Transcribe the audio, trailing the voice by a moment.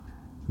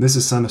This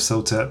is Son of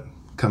Sotep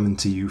coming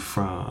to you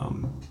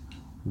from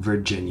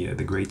Virginia,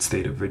 the great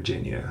state of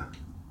Virginia,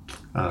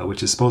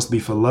 which is supposed to be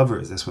for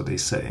lovers. That's what they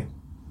say.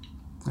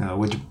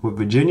 What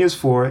Virginia's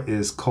for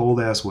is cold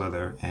ass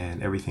weather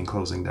and everything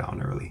closing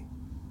down early.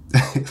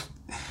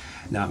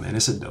 Nah, man,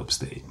 it's a dope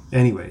state.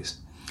 Anyways,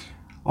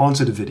 on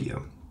to the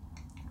video.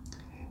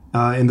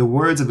 In the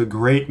words of a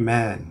great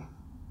man,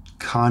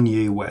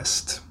 Kanye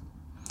West,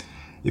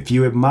 if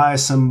you admire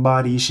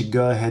somebody, you should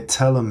go ahead,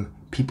 tell them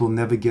people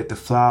never get the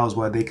flowers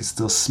while they can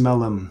still smell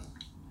them.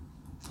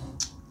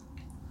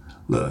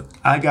 Look,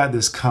 I got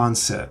this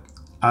concept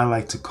I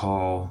like to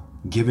call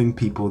giving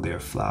people their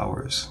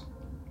flowers.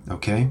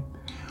 Okay?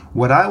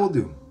 What I will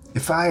do,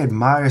 if I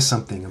admire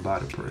something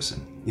about a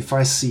person, if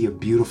I see a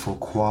beautiful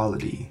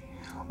quality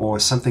or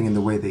something in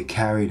the way they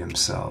carry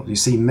themselves, you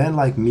see, men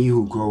like me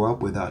who grow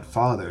up without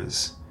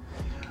fathers,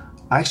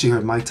 I actually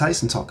heard Mike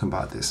Tyson talking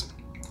about this.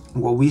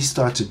 What we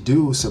start to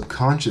do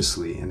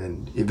subconsciously, and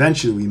then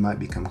eventually we might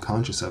become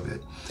conscious of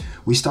it,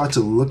 we start to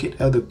look at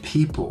other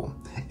people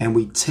and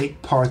we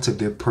take parts of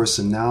their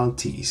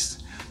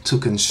personalities to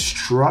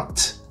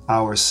construct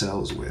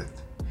ourselves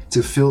with,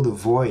 to fill the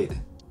void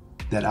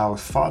that our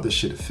fathers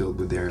should have filled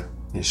with their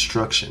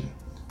instruction,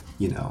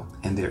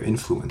 and their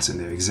influence and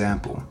their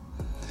example.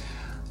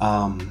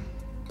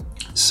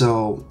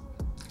 So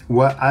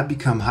what I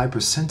become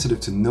hypersensitive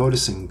to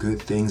noticing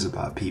good things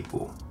about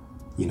people,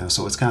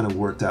 so it's kind of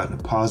worked out in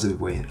a positive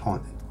way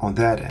on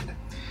that end.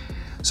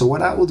 So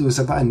what I will do is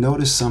if I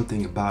notice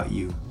something about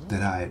you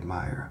that I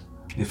admire,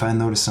 if I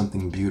notice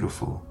something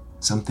beautiful,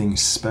 something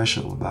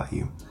special about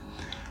you,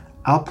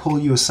 I'll pull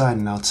you aside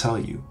and I'll tell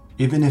you,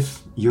 even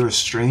if you're a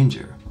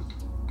stranger,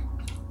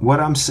 what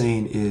I'm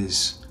saying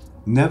is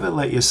never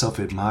let yourself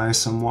admire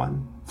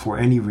someone for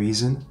any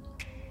reason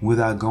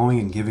without going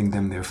and giving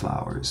them their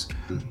flowers.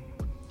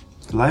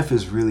 Life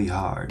is really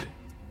hard,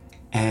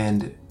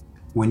 and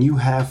when you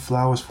have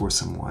flowers for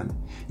someone,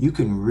 you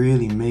can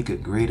really make a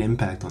great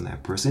impact on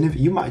that person. If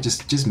you might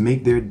just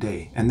make their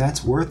day, and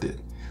that's worth it.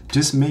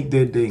 Just make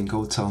their day and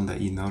go tell them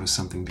that you notice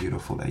something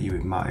beautiful that you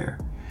admire.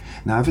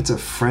 Now, if it's a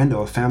friend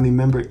or a family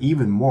member,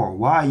 even more.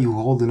 Why are you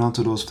holding on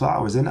to those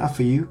flowers? They're not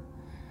for you.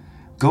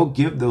 Go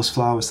give those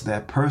flowers to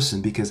that person,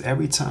 because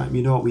every time,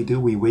 you know what we do?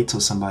 We wait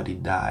till somebody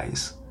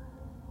dies.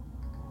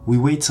 We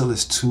wait till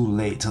it's too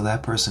late, till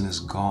that person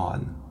is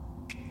gone,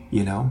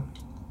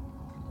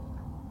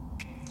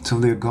 till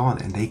they're gone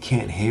and they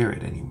can't hear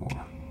it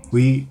anymore.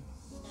 We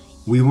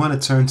want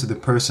to turn to the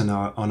person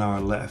on our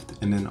left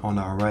and then on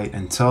our right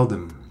and tell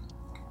them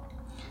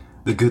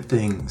the good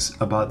things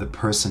about the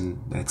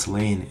person that's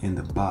laying in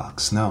the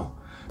box. No,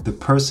 the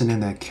person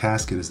in that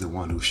casket is the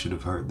one who should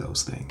have heard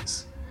those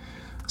things.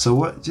 So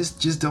what?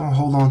 Just don't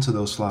hold on to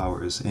those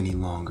flowers any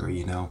longer.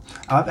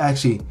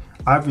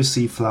 I've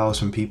received flowers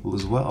from people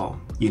as well.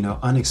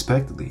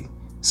 Unexpectedly,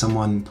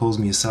 someone pulls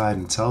me aside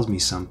and tells me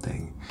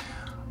something,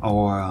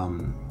 or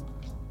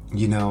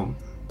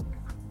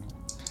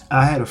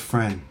I had a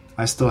friend.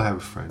 I still have a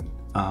friend.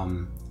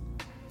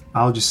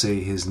 I'll just say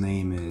his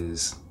name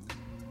is.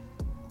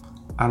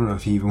 I don't know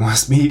if he even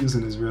wants me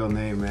using his real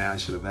name, man. I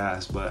should have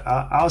asked, but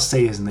I'll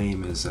say his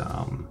name is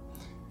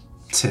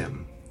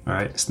Tim. All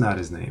right, it's not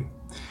his name.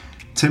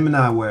 Tim and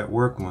I were at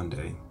work one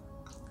day,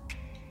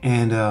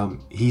 and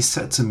he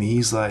said to me,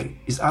 he's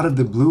out of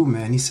the blue,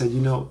 man. He said,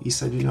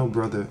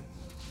 brother,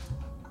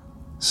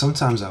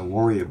 sometimes I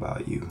worry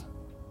about you.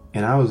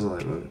 And I was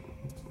like,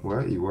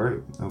 what? You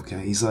worry?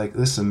 Okay. He's like,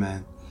 listen,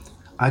 man,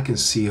 I can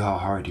see how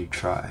hard you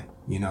try.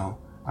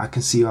 I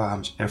can see how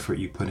much effort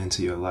you put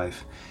into your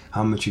life,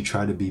 how much you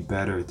try to be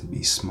better, to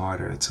be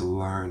smarter, to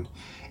learn,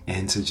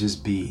 and to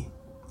just be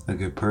a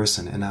good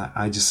person. And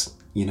I just,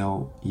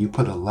 you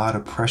put a lot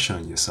of pressure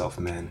on yourself,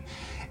 man.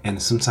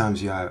 And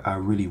sometimes, I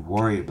really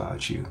worry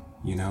about you,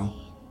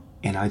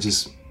 and I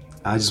just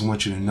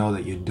want you to know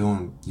that you're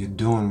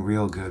doing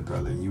real good,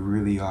 brother. You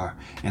really are.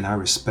 And I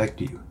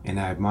respect you and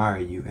I admire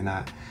you. And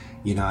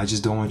I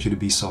just don't want you to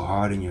be so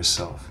hard on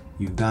yourself.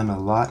 You've done a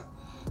lot,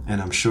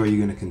 and I'm sure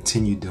you're going to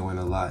continue doing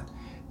a lot,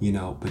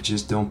 but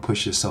just don't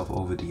push yourself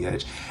over the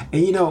edge.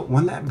 And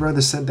when that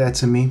brother said that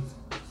to me,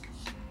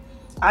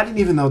 I didn't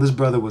even know this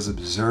brother was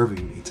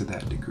observing me to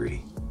that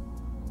degree.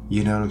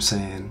 You know what I'm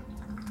saying?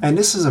 And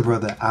this is a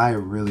brother I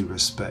really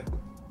respect.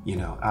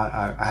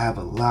 I have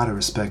a lot of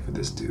respect for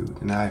this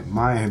dude, and I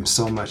admire him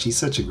so much. He's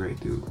such a great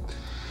dude.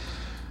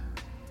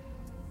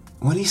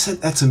 When he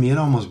said that to me, it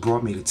almost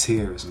brought me to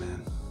tears,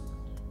 man.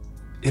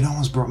 It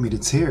almost brought me to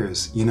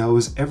tears. It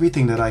was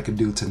everything that I could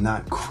do to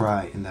not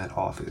cry in that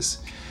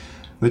office.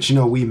 But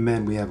we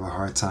men, we have a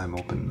hard time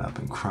opening up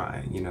and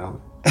crying,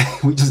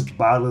 We just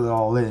bottle it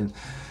all in,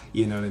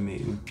 you know what I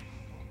mean?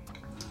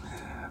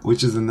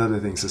 Which is another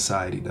thing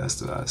society does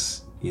to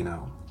us,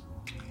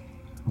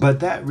 But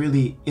that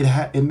really,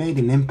 it made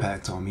an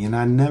impact on me, and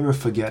I never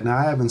forget. Now,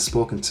 I haven't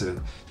spoken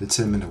to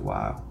Tim in a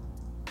while.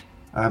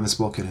 I haven't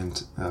spoken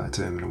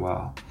to him in a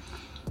while.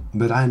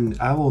 But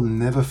I will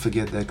never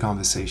forget that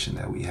conversation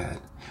that we had.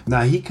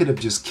 Now, he could have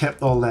just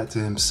kept all that to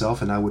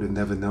himself and I would have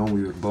never known.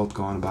 We were both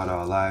going about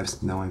our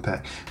lives, no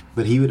impact.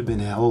 But he would have been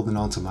holding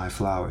on to my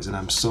flowers. And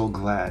I'm so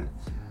glad.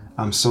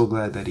 I'm so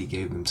glad that he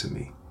gave them to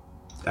me.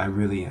 I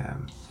really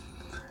am.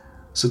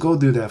 So go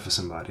do that for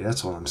somebody.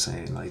 That's all I'm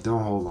saying. Like,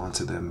 don't hold on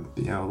to them.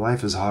 You know,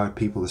 life is hard.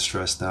 People are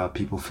stressed out.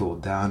 People feel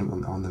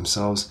down on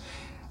themselves.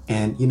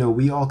 And, you know,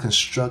 we all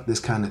construct this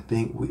kind of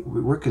thing.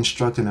 We're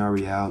constructing our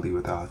reality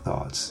with our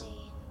thoughts.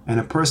 And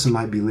a person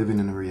might be living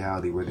in a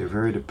reality where they're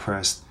very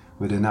depressed,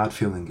 where they're not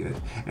feeling good.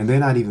 And they're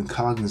not even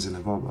cognizant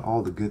of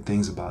all the good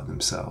things about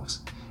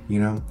themselves. You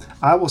know,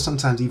 I will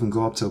sometimes even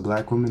go up to a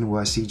black woman who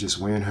I see just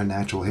wearing her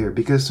natural hair.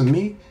 Because to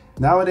me,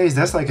 nowadays,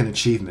 that's like an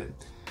achievement.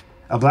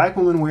 A black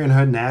woman wearing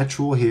her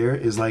natural hair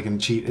is like an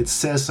achievement. It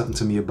says something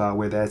to me about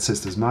where that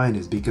sister's mind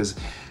is, because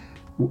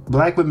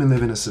black women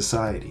live in a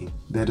society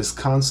that is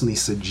constantly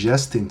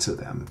suggesting to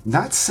them,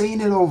 not saying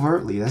it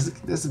overtly, that's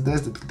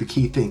the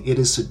key thing. It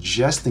is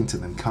suggesting to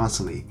them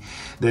constantly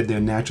that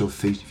their natural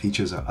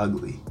features are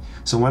ugly.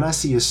 So when I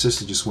see a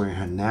sister just wearing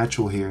her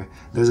natural hair,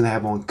 doesn't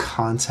have on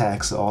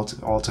contacts to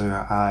alter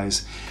her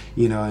eyes,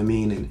 you know what I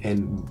mean,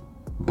 and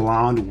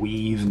blonde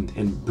weave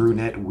and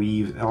brunette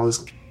weave, all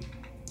this.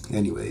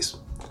 Anyways,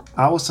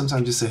 I will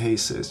sometimes just say, hey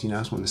sis, you know,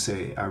 I just want to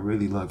say, I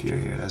really love your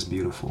hair. That's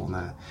beautiful.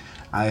 And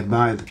I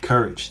admire the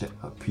courage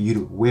for you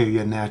to wear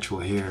your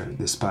natural hair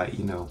despite,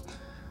 you know,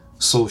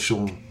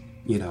 social,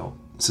 you know,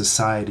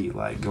 society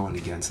like going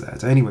against that.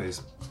 So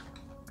anyways,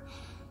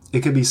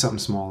 it could be something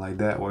small like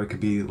that, or it could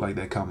be like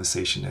that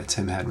conversation that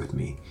Tim had with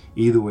me.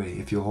 Either way,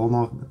 if you're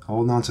holding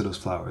on to those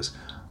flowers,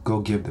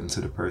 go give them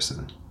to the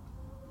person.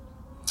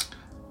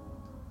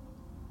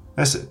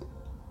 That's it.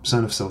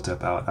 Son of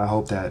Sotep out. I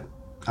hope that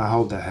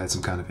had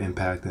some kind of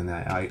impact and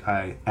that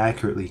I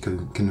accurately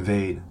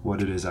conveyed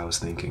what it is I was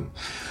thinking.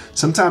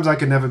 Sometimes I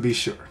could never be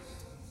sure.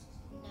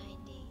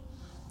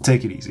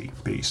 Take it easy.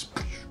 Peace.